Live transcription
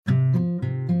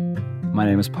My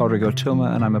name is Pádraig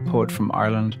Tuma, and I'm a poet from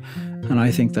Ireland. And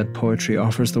I think that poetry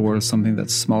offers the world something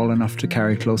that's small enough to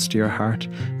carry close to your heart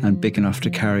and big enough to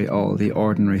carry all the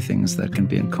ordinary things that can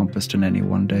be encompassed in any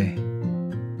one day.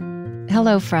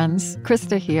 Hello, friends.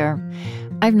 Krista here.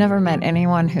 I've never met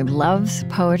anyone who loves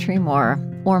poetry more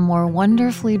or more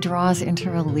wonderfully draws into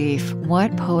relief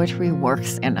what poetry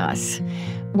works in us,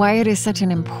 why it is such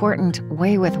an important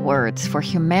way with words for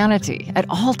humanity at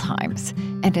all times,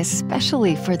 and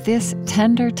especially for this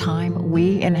tender time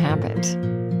we inhabit.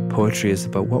 Poetry is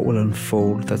about what will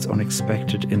unfold that's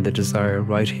unexpected in the desire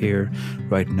right here,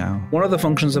 right now. One of the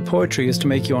functions of poetry is to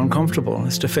make you uncomfortable,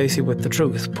 is to face you with the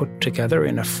truth, put together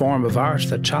in a form of art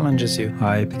that challenges you.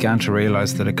 I began to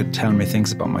realize that it could tell me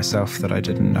things about myself that I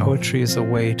didn't know. Poetry is a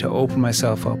way to open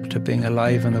myself up to being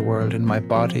alive in the world, in my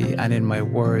body and in my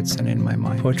words and in my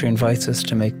mind. Poetry invites us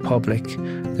to make public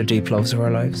the deep loves of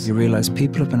our lives. You realize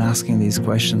people have been asking these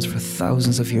questions for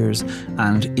thousands of years,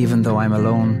 and even though I'm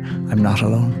alone, I'm not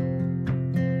alone.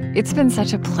 It's been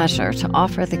such a pleasure to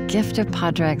offer the gift of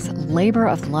Pádraig's labor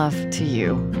of love to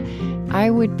you.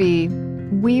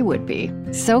 We would be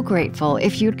so grateful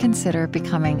if you'd consider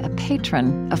becoming a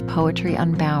patron of Poetry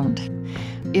Unbound.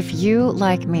 If you,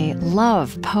 like me,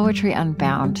 love Poetry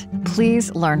Unbound,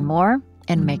 please learn more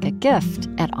and make a gift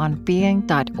at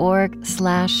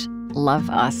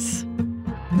onbeing.org/loveus.